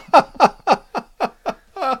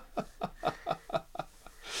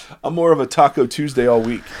 I'm more of a Taco Tuesday all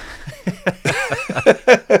week.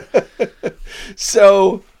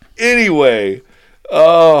 So anyway,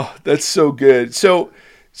 oh, that's so good. So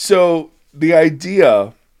the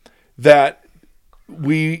idea that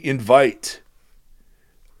we invite,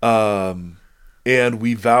 and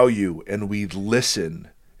we value, and we listen,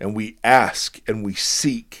 and we ask, and we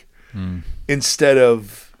seek, instead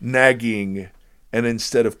of nagging, and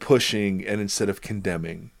instead of pushing, and instead of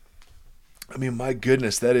condemning. I mean, my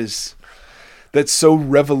goodness, that's so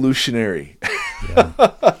revolutionary. Yeah.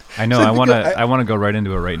 I know. I want to go right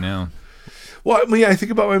into it right now. Well, I mean, I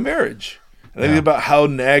think about my marriage. And I think about how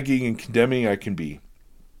nagging and condemning I can be.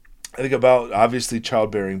 I think about, obviously,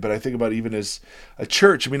 childbearing, but I think about even as a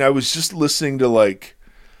church. I mean, I was just listening to, like,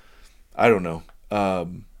 I don't know,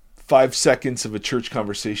 5 seconds of a church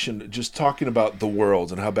conversation just talking about the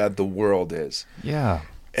world and how bad the world is. Yeah.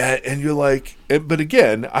 And you're like, but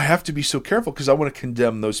again, I have to be so careful because I want to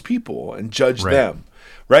condemn those people and judge them,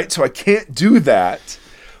 right? So I can't do that,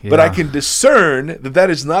 but I can discern that that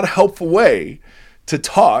is not a helpful way to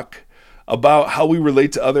talk about how we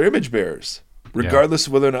relate to other image bearers, regardless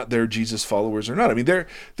of whether or not they're Jesus followers or not. I mean, there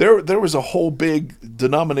was a whole big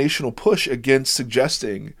denominational push against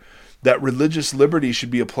suggesting that religious liberty should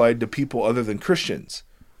be applied to people other than Christians.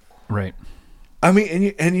 Right. I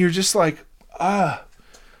mean, and you're just like, oh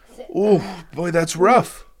boy, that's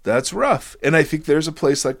rough. That's rough. And I think there's a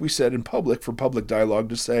place, like we said, in public for public dialogue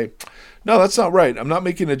to say, no, that's not right. I'm not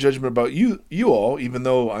making a judgment about you all, even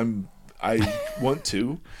though I want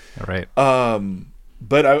to. Right.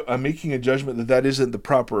 But I'm making a judgment that isn't the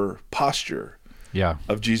proper posture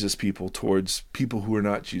of Jesus people towards people who are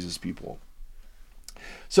not Jesus people.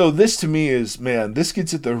 So this to me is, man, this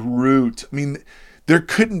gets at the root. I mean, there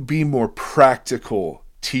couldn't be more practical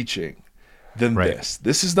teaching than this.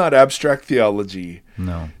 This is not abstract theology.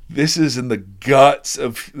 No. This is in the guts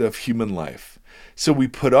of human life. So we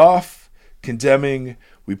put off condemning,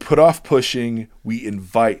 we put off pushing, we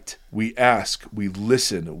invite, we ask, we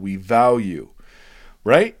listen, we value.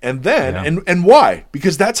 Right? And then, and why?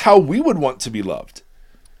 Because that's how we would want to be loved.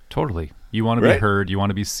 Totally. You want to be heard. You want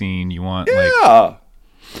to be seen. You want,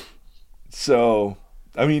 So,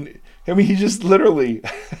 I mean, he just literally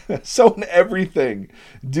sown everything.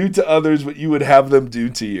 Do to others what you would have them do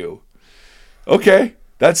to you. Okay.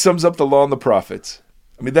 That sums up the law and the prophets.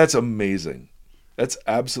 I mean, that's amazing. That's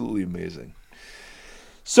absolutely amazing.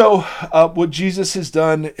 So what Jesus has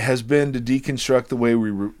done has been to deconstruct the way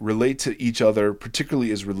we relate to each other,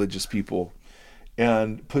 particularly as religious people,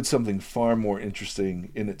 and put something far more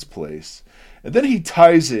interesting in its place. And then he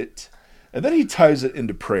ties it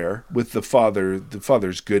into prayer with the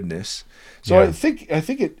Father's goodness. So I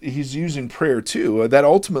think he's using prayer too. That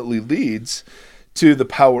ultimately leads to the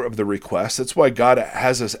power of the request. That's why God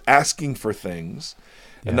has us asking for things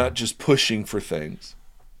and not just pushing for things.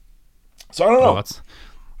 So I don't know.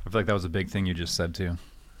 I feel like that was a big thing you just said too.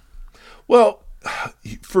 Well,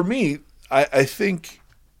 for me, I think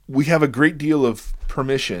we have a great deal of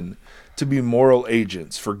permission to be moral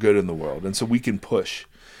agents for good in the world. And so we can push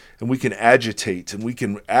and we can agitate and we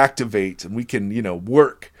can activate and we can,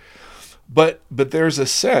 work. But there's a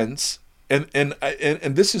sense, and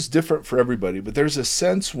this is different for everybody, but there's a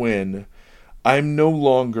sense when I'm no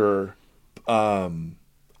longer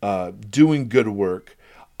doing good work.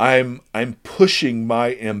 I'm pushing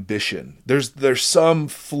my ambition. There's some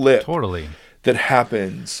flip that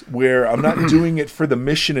happens where I'm not doing it for the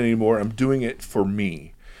mission anymore. I'm doing it for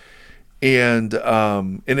me, and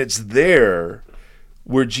it's there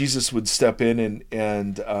where Jesus would step in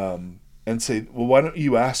and say, well, why don't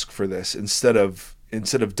you ask for this instead of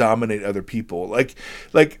dominate other people?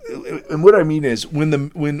 And what I mean is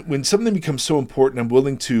when something becomes so important, I'm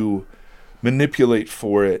willing to manipulate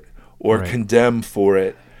for it or condemn for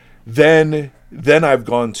it. Then I've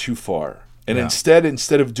gone too far. And instead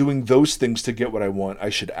of doing those things to get what I want, I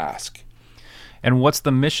should ask. And what's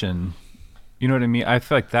the mission? You know what I mean? I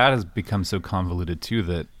feel like that has become so convoluted too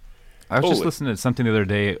that I was just listening to something the other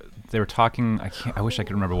day. They were talking, I wish I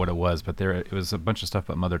could remember what it was, but it was a bunch of stuff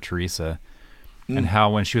about Mother Teresa and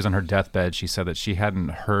how when she was on her deathbed, she said that she hadn't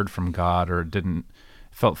heard from God or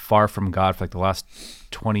felt far from God for like the last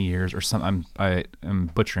 20 years or something. I'm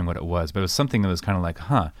butchering what it was, but it was something that was kind of like,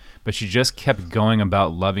 but she just kept going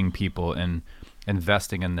about loving people and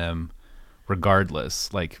investing in them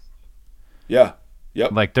regardless. Like,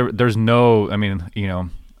 like there's no,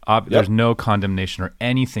 there's no condemnation or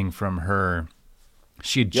anything from her.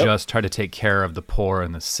 She just tried to take care of the poor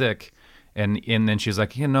and the sick. And then she's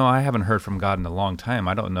like, I haven't heard from God in a long time.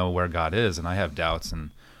 I don't know where God is. And I have doubts and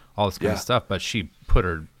all this kind of stuff, but she put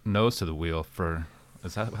her nose to the wheel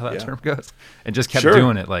is that how that term goes? And just kept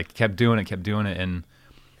doing it, kept doing it. And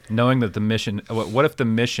knowing that the mission, what if the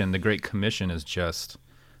mission, the Great Commission is just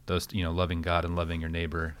those, loving God and loving your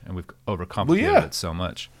neighbor, and we've overcomplicated it so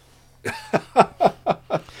much.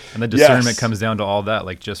 And the discernment comes down to all that,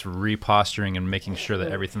 like just reposturing and making sure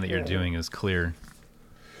that everything that you're doing is clear.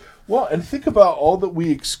 Well, and think about all that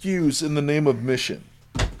we excuse in the name of mission.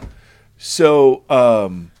 So,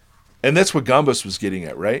 and that's what Gambas was getting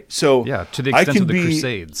at, right? So to the extent of the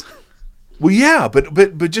Crusades. Well,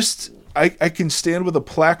 but just I can stand with a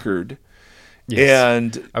placard,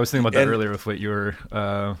 and I was thinking about that earlier with what you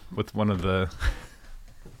were with one of the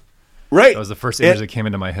right. That was the first image that came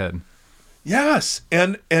into my head. Yes,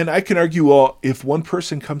 and I can argue, well, if one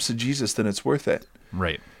person comes to Jesus, then it's worth it,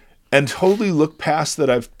 right? And totally look past that.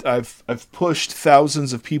 I've pushed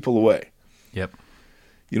thousands of people away. Yep.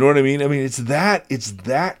 You know what I mean? I mean, it's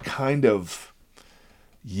that kind of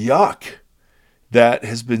yuck that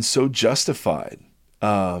has been so justified.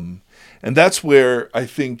 And that's where I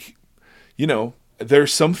think,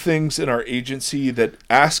 there's some things in our agency that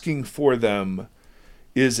asking for them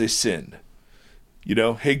is a sin.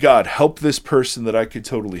 Hey, God, help this person that I could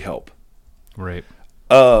totally help. Right.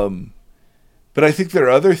 But I think there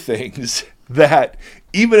are other things that,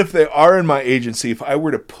 even if they are in my agency, if I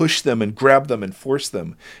were to push them and grab them and force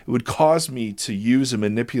them, it would cause me to use and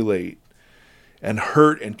manipulate and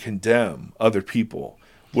hurt and condemn other people,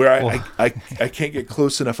 where I can't get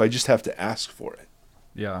close enough. I just have to ask for it.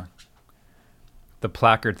 Yeah. The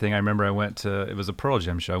placard thing, I remember it was a Pearl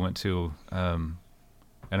Jam show I went to, and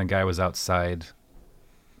a guy was outside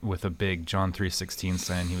with a big John 3:16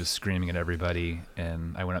 sign. He was screaming at everybody,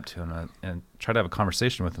 and I went up to him and tried to have a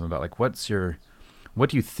conversation with him about, like, what do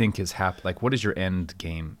you think is happening? Like, what is your end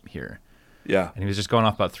game here? Yeah. And he was just going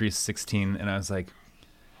off about 3:16, and I was like,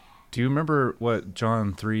 do you remember what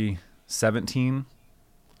John 3:17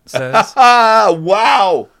 says?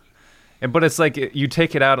 Wow. But it's like, you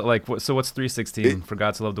take it out at, like, so what's 3:16? For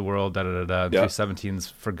God to love the world, da-da-da-da. Yeah. 3:17's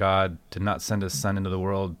for God to not send his son into the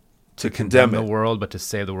world to condemn the world, but to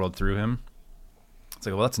save the world through him. It's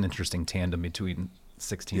like, well, that's an interesting tandem between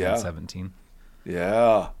 16 and 17.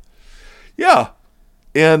 Yeah. Yeah.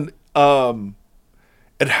 And how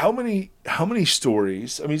many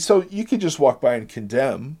stories? I mean, so you could just walk by and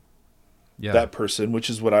condemn that person, which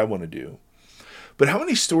is what I want to do. But how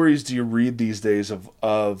many stories do you read these days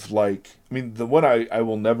of like, I mean, the one I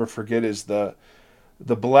will never forget is the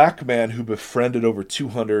black man who befriended over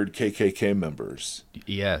 200 KKK members.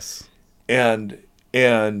 Yes. And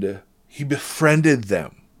he befriended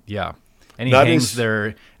them. Yeah. And he hangs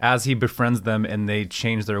there as he befriends them and they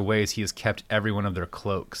change their ways. He has kept every one of their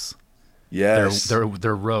cloaks. Yes. Their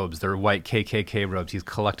robes, their white KKK robes. He's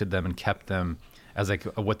collected them and kept them as like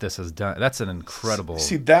what this has done. That's an incredible.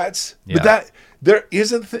 See, but there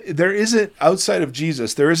isn't outside of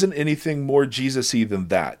Jesus, there isn't anything more Jesus-y than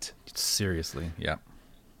that. Seriously. Yeah.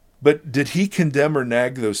 But did he condemn or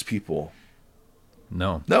nag those people?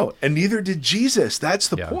 No. No. And neither did Jesus. That's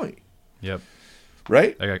the point. Yep.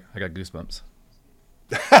 Right? I got goosebumps.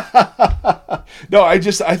 No, I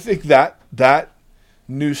think that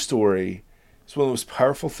news story is one of the most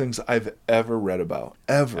powerful things I've ever read about.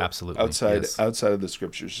 Ever. Absolutely. Outside of the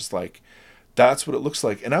scriptures. Just like, that's what it looks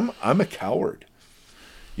like. And I'm a coward.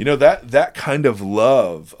 That kind of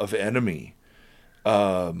love of enemy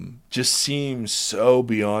just seems so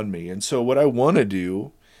beyond me. And so what I want to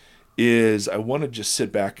do is I want to just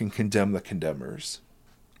sit back and condemn the condemners.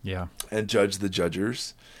 Yeah. And judge the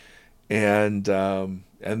judgers. And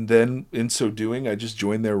then in so doing, I just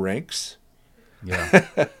join their ranks. Yeah.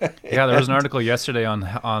 Yeah, there was an article yesterday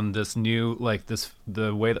on this new, like,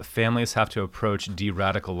 the way that families have to approach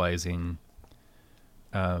de-radicalizing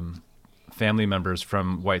family members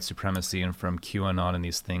from white supremacy and from QAnon and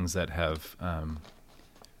these things that have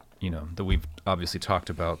that we've obviously talked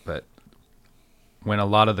about. But when a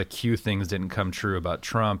lot of the Q things didn't come true about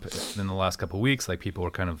Trump in the last couple of weeks, like, people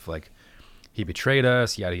were kind of like, he betrayed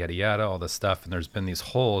us, yada, yada, yada, all this stuff. And there's been these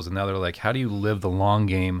holes. And now they're like, how do you live the long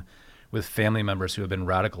game with family members who have been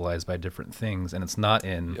radicalized by different things? And it's not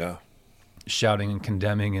in shouting and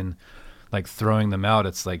condemning and, like, throwing them out.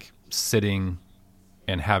 It's like sitting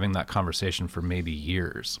and having that conversation for maybe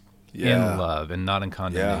years in love and not in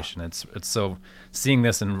condemnation. It's so, seeing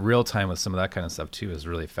this in real time with some of that kind of stuff too is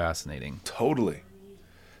really fascinating. Totally.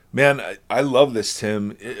 Man, I love this,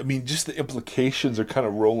 Tim. I mean, just the implications are kind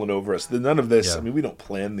of rolling over us. None of this, I mean, we don't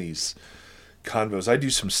plan these convos. I do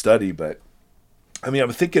some study, but I mean,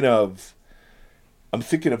 I'm thinking of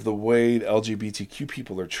the way the LGBTQ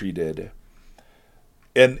people are treated.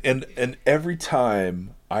 And every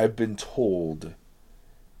time I've been told,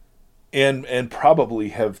 and probably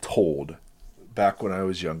have told back when I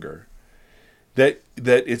was younger, that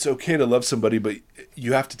it's okay to love somebody, but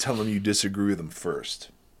you have to tell them you disagree with them first.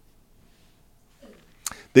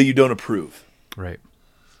 That you don't approve. Right.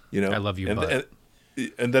 I love you,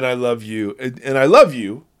 and then I love you, and I love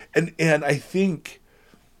you. And I think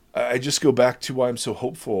I just go back to why I'm so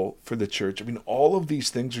hopeful for the church. I mean, all of these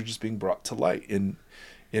things are just being brought to light in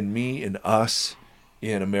me, in us,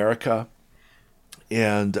 in America.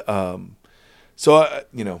 And so,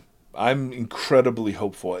 I'm incredibly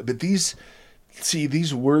hopeful. But these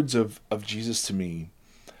words of Jesus to me,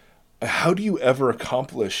 how do you ever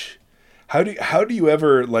accomplish, how do you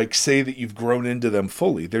ever, like, say that you've grown into them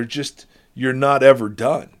fully? You're not ever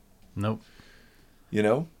done. Nope.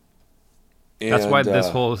 That's why this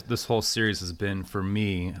whole series has been, for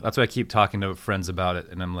me, that's why I keep talking to friends about it.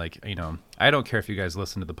 And I'm like, I don't care if you guys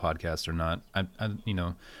listen to the podcast or not.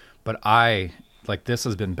 But I like this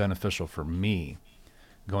has been beneficial for me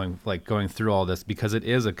going through all this, because it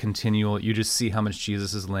is a continual, you just see how much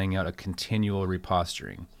Jesus is laying out a continual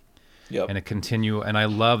reposturing. Yep. And I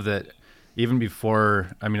love that even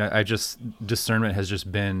before, I just, discernment has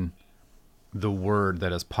just been the word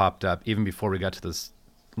that has popped up even before we got to this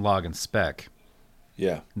log and spec.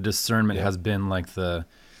 Yeah. Discernment has been like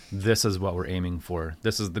this is what we're aiming for.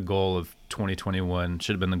 This is the goal of 2021.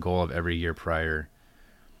 Should have been the goal of every year prior.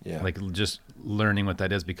 Yeah. Like just learning what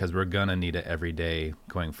that is, because we're going to need it every day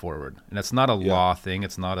going forward. And it's not a law thing.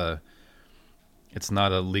 It's not a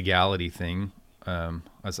legality thing.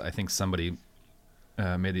 As I think somebody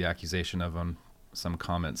made the accusation of on some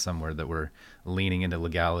comment somewhere that we're leaning into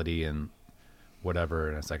legality and whatever.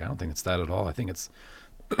 And it's like, I don't think it's that at all. I think it's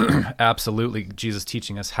absolutely Jesus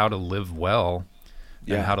teaching us how to live well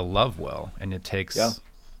and how to love well. And it takes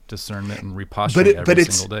discernment and reposturing every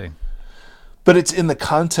single day. But it's in the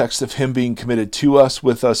context of him being committed to us,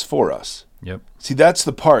 with us, for us. Yep. See, that's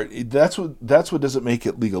the part. That's what doesn't make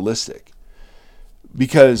it legalistic.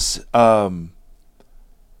 Because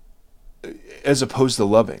as opposed to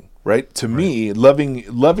loving, right? To me,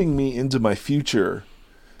 loving me into my future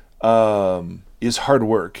is hard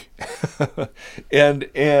work. and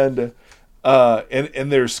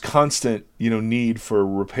there's constant, need for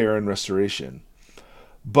repair and restoration.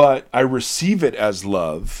 But I receive it as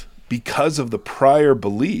love because of the prior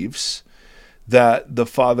beliefs that the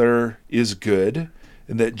Father is good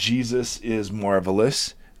and that Jesus is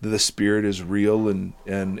marvelous, that the Spirit is real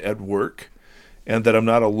and at work, and that I'm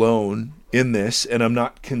not alone in this and I'm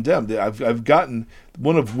not condemned. I've gotten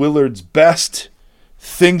one of Willard's best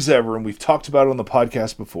things ever, and we've talked about it on the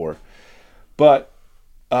podcast before. But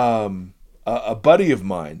a buddy of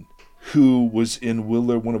mine who was in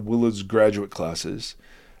one of Willard's graduate classes,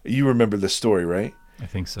 you remember this story, right? I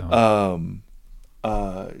think so.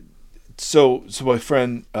 So my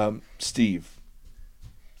friend Steve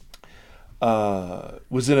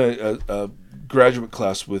was in a graduate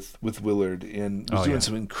class with Willard and was doing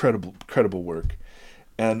some incredible work.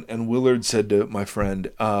 And Willard said to my friend,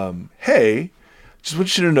 "Hey, just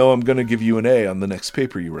want you to know I'm going to give you an A on the next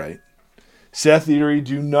paper you write. Seth Erie,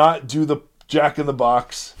 do not do the Jack in the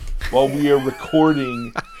Box while we are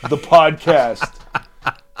recording the podcast.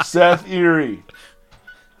 Seth Erie."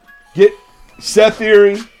 Get Seth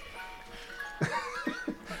Erie.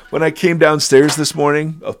 When I came downstairs this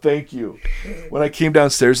morning, thank you. When I came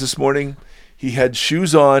downstairs this morning, he had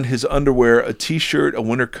shoes on, his underwear, a t-shirt, a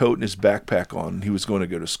winter coat, and his backpack on. He was going to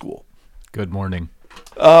go to school. Good morning.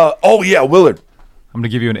 Willard. I'm going to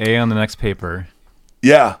give you an A on the next paper.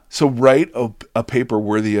 Yeah. So write a paper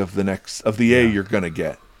worthy of the A you're going to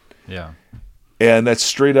get. Yeah. And that's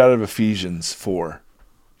straight out of Ephesians 4.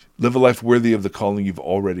 Live a life worthy of the calling you've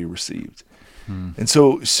already received. And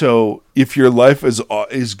so if your life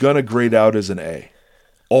is going to grade out as an A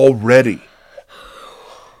already,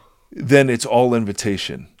 then it's all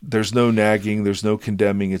invitation. There's no nagging. There's no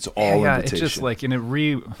condemning. It's all invitation. It's just like,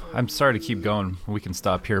 I'm sorry to keep going. We can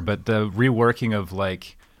stop here. But the reworking of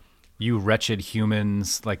like, you wretched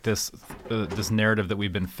humans, like this narrative that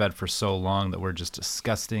we've been fed for so long that we're just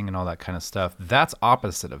disgusting and all that kind of stuff. That's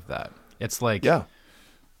opposite of that. It's like,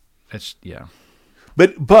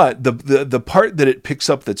 But the part that it picks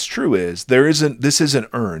up that's true is this isn't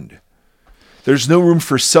earned. There's no room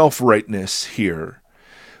for self-rightness here,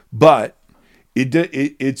 but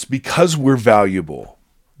it's because we're valuable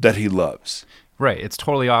that he loves. Right. It's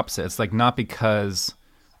totally opposite. It's like not because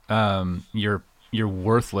you're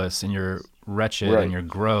worthless and you're wretched and you're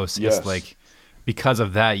gross. Yes. It's like because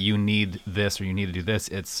of that you need this or you need to do this.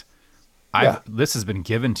 This has been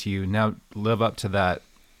given to you. Now live up to that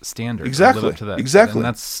standard. Exactly. Live up to that. Exactly. And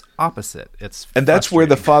that's opposite. And that's where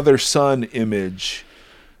the father-son image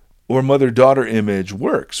or mother-daughter image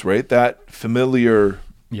works, right? That familial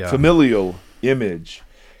image.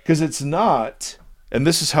 Because it's not, and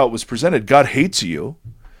this is how it was presented, God hates you.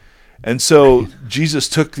 And so Jesus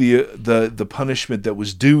took the punishment that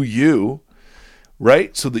was due you,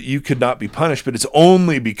 right? So that you could not be punished, but it's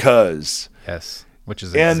only because. Yes, which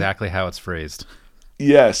is exactly how it's phrased.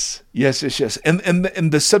 Yes.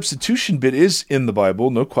 And the substitution bit is in the Bible,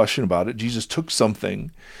 no question about it. Jesus took something,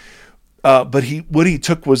 but what he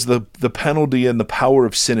took was the penalty and the power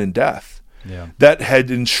of sin and death that had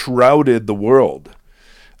enshrouded the world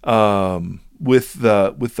with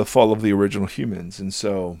the fall of the original humans. And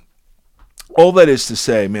so all that is to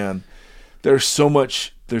say, man, there's so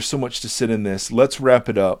much to sit in this. Let's wrap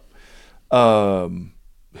it up.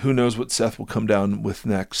 Who knows what Seth will come down with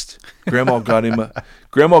next? Grandma got him a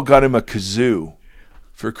kazoo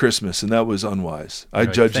for Christmas, and that was unwise. I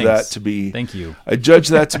judge that to be. Thank you. I judge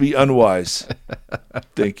that to be unwise.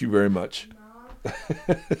 Thank you very much.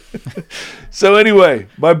 So anyway,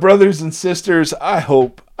 my brothers and sisters, I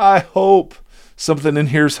hope something in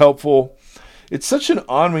here is helpful. It's such an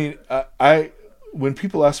honor. I when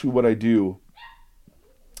people ask me what I do,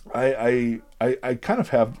 I kind of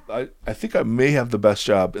have. I think I may have the best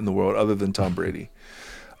job in the world, other than Tom Brady.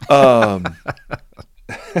 Because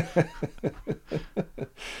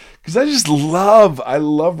I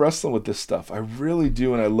love wrestling with this stuff. I really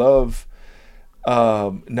do, and I love.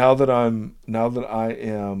 Now that I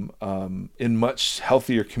am in much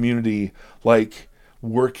healthier community, like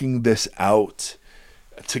working this out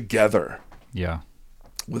together. Yeah.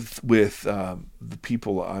 With the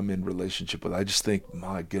people I'm in relationship with, I just think,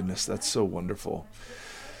 my goodness, that's so wonderful.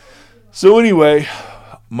 So anyway,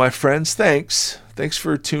 my friends, thanks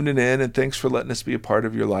for tuning in, and thanks for letting us be a part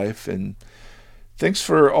of your life, and thanks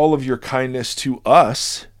for all of your kindness to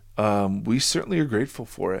us. We certainly are grateful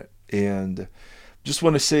for it, and just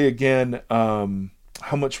want to say again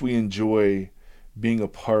how much we enjoy being a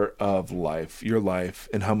part of your life,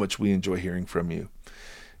 and how much we enjoy hearing from you.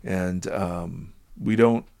 And we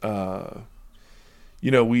don't,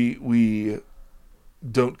 we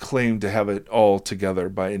don't claim to have it all together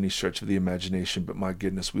by any stretch of the imagination, but my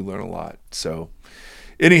goodness, we learn a lot. So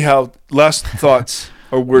anyhow, last thoughts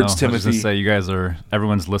or words, Timothy. I was just going to say,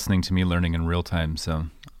 everyone's listening to me learning in real time, so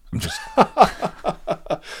I'm just...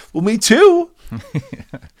 Well, me too.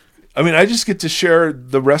 I mean, I just get to share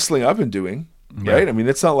the wrestling I've been doing, right? I mean,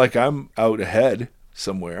 it's not like I'm out ahead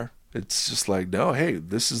somewhere. It's just like, no, hey,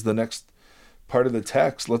 this is the next part of the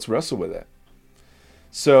text. Let's wrestle with it.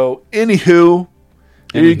 So, anywho,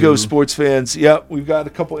 there you go, sports fans. Yeah, we've got a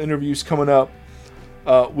couple interviews coming up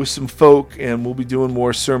with some folk, and we'll be doing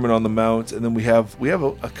more Sermon on the Mount. And then we have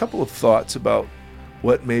a couple of thoughts about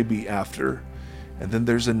what may be after. And then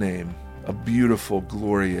there's a name, a beautiful,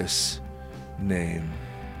 glorious name.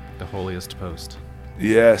 The holiest post.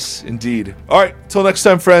 Yes, indeed. All right, till next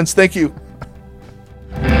time, friends. Thank you.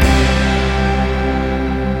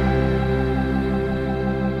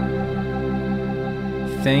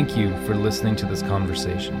 Thank you for listening to this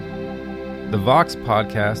conversation. The Vox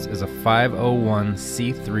Podcast is a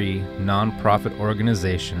 501c3 nonprofit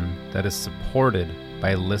organization that is supported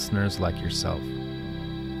by listeners like yourself.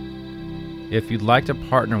 If you'd like to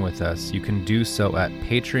partner with us, you can do so at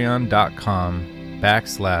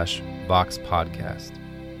patreon.com/Vox Podcast.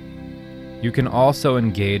 You can also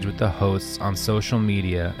engage with the hosts on social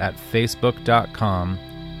media at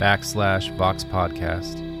facebook.com/Vox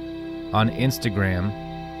Podcast, on Instagram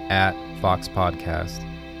at Vox Podcast,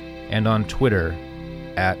 and on Twitter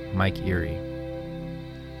at Mike Erie.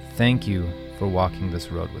 Thank you for walking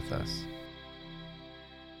this road with us.